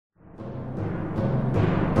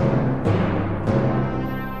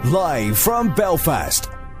live from Belfast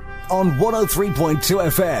on 103.2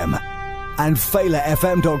 FM and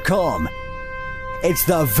feilefm.com. It's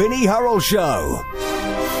the Vinny Hurrell Show.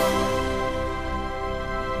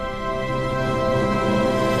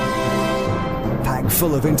 Packed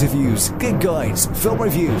full of interviews, gig guides, film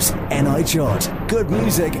reviews, NI chart, good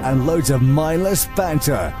music and loads of mindless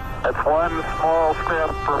banter. It's one small step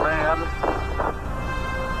for man,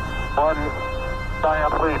 one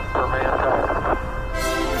giant leap for mankind.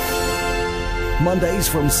 Mondays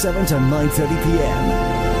from 7 to 9:30 p.m.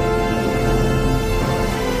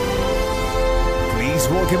 Please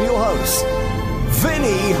welcome your host,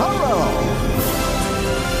 Vinny Hurrell.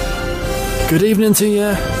 Good evening to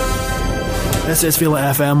you. This is Feile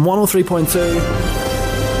FM 103.2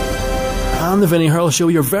 and the Vinny Hurrell Show.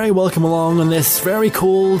 You're very welcome along on this very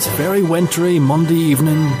cold, very wintry Monday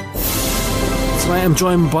evening. Tonight I'm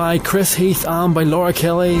joined by Chris Heath and by Laura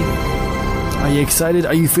Kelly. Are you excited?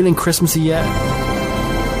 Are you feeling Christmassy yet?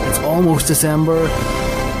 It's almost December.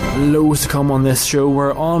 Loads to come on this show.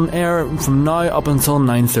 We're on air from now up until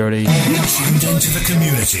 9:30. You're tuned into the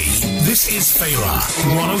community. This is Feile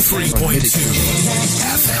 103.2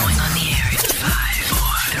 FM. Going on the air at 5, 4,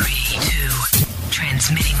 3, 2.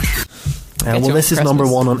 Transmitting now. Well, this is number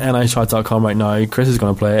one on nishot.com right now. Chris is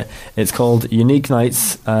going to play it. It's called Unique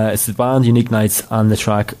Nights. It's the band Unique Nights and the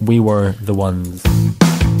track We Were the Ones.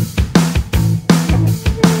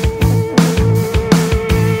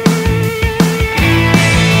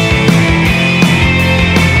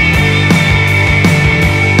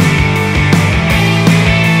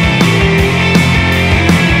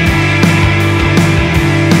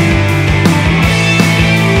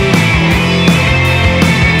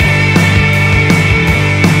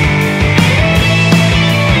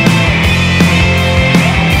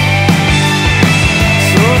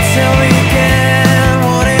 Tell me again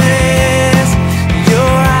what it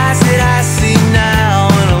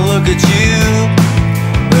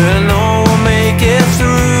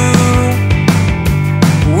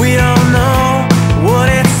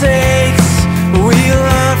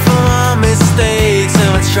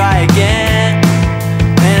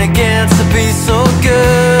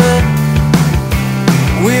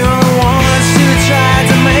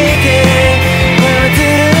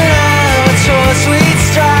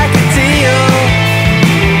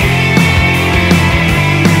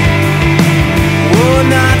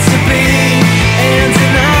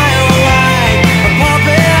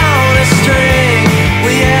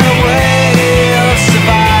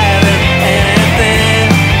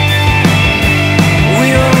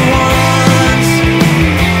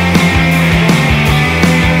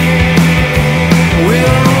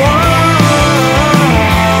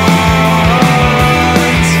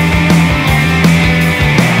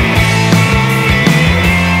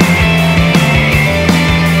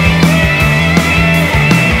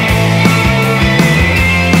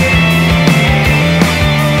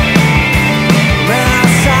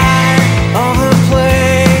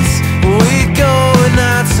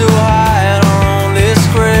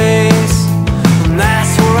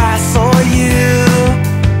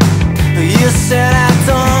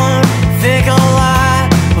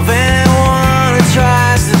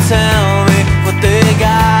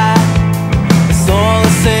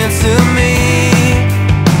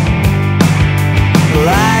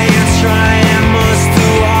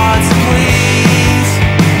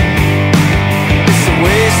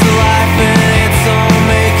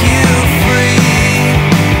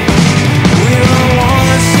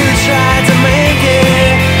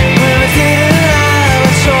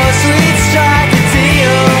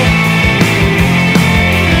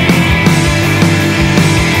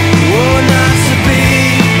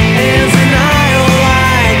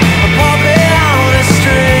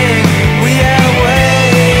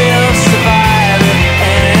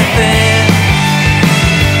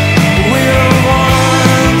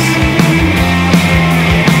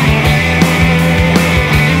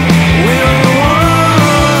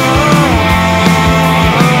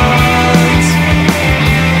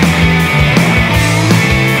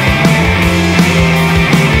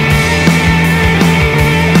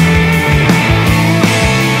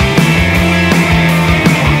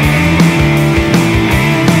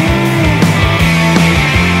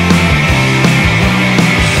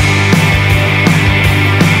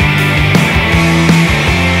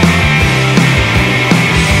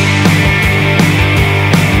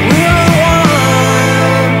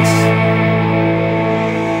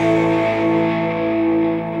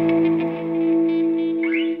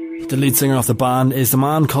The lead singer of the band is the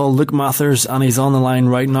man called Luke Mathers, and he's on the line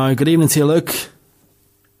right now. Good evening to you, Luke.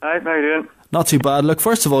 Hi, how you doing? Not too bad. Look,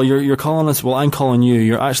 first of all, you're calling us. Well, I'm calling you.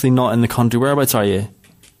 You're actually not in the country. Whereabouts are you?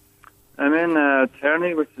 I'm in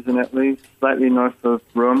Terni, which is in Italy, slightly north of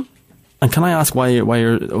Rome. And can I ask why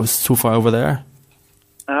you're so far over there?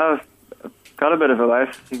 I've got a bit of a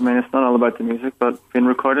life. I mean, it's not all about the music, but been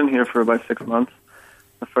recording here for about 6 months.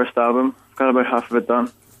 The first album, got about half of it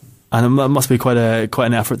done. And it must be quite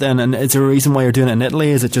an effort then. And is there a reason why you're doing it in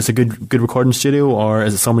Italy? Is it just a good recording studio, or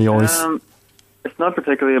is it somebody you always? It's not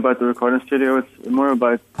particularly about the recording studio. It's more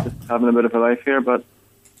about just having a bit of a life here. But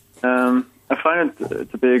I find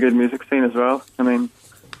it to be a good music scene as well. I mean,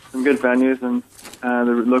 some good venues, and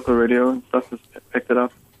the local radio and stuff has picked it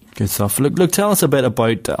up. Good stuff. Look, tell us a bit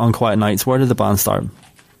about Unquiet Nights. Where did the band start?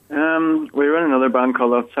 We were in another band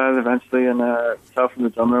called Upchild eventually, and myself and the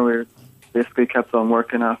drummer, we basically kept on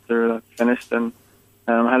working after that finished, and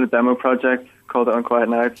had a demo project called Unquiet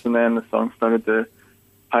Nights, and then the song started to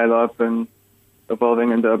pile up and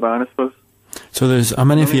evolving into a band, I suppose. So there's how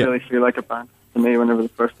many of you? Really feel like a band to me whenever the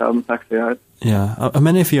first album's actually out. Yeah, how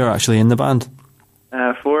many of you are actually in the band?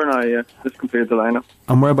 4 now, yeah. Just completed the lineup.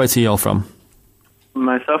 And whereabouts are you all from?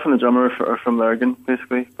 Myself and the drummer are from Lurgan,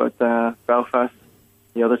 basically, but Belfast,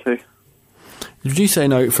 the other two. Did you say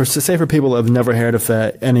now, for people that have never heard of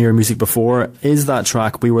any of your music before, is that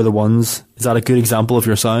track "We Were the Ones"? Is that a good example of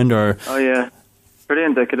your sound, or? Oh yeah, pretty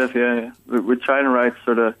indicative. Yeah. We try and write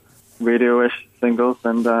sort of radio-ish singles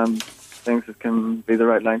and things that can be the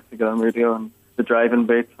right length to get on radio, and the driving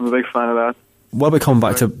beat. I'm a big fan of that. What about coming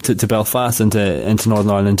back to Belfast and into Northern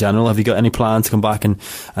Ireland in general? Have you got any plans to come back and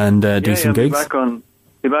do some gigs?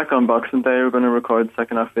 Be back on Boxing Day. We're going to record the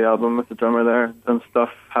second half of the album with the drummer there. Some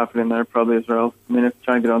stuff happening there probably as well. I mean,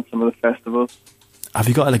 try and get on some of the festivals. Have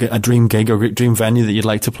you got like a dream gig or dream venue that you'd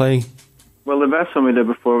like to play? Well, the best one we did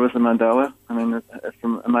before was the Mandela. I mean,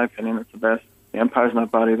 in my opinion, it's the best. The Empire's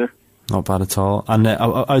not bad either. Not bad at all. And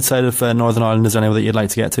outside of Northern Ireland, is there anywhere that you'd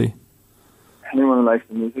like to get to? Anyone who likes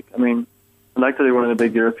the music. I mean, I'd like to do one of the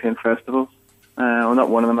big European festivals. Well, not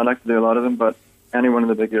one of them. I'd like to do a lot of them, but any one of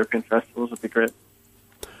the big European festivals would be great.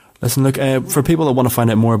 Listen, look, for people that want to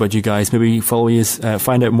find out more about you guys, maybe follow you,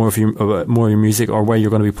 find out more of your music or where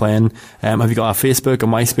you're going to be playing. Have you got a Facebook, a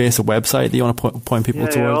MySpace, a website that you want to point people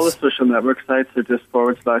towards? Yeah, all the social network sites are just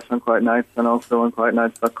 /Unquiet Nights and also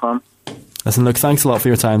unquietnights.com. Listen, look, thanks a lot for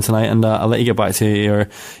your time tonight, and I'll let you get back to your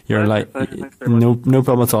no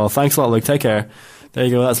problem at all. Thanks a lot, Luke. Take care. There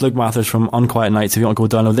you go, that's Luke Mathers from Unquiet Nights. If you want to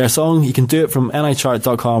go download their song, you can do it from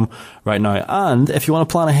nichart.com right now. And if you want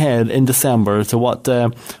to plan ahead in December to what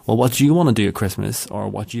do you want to do at Christmas, or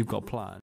what you've got planned.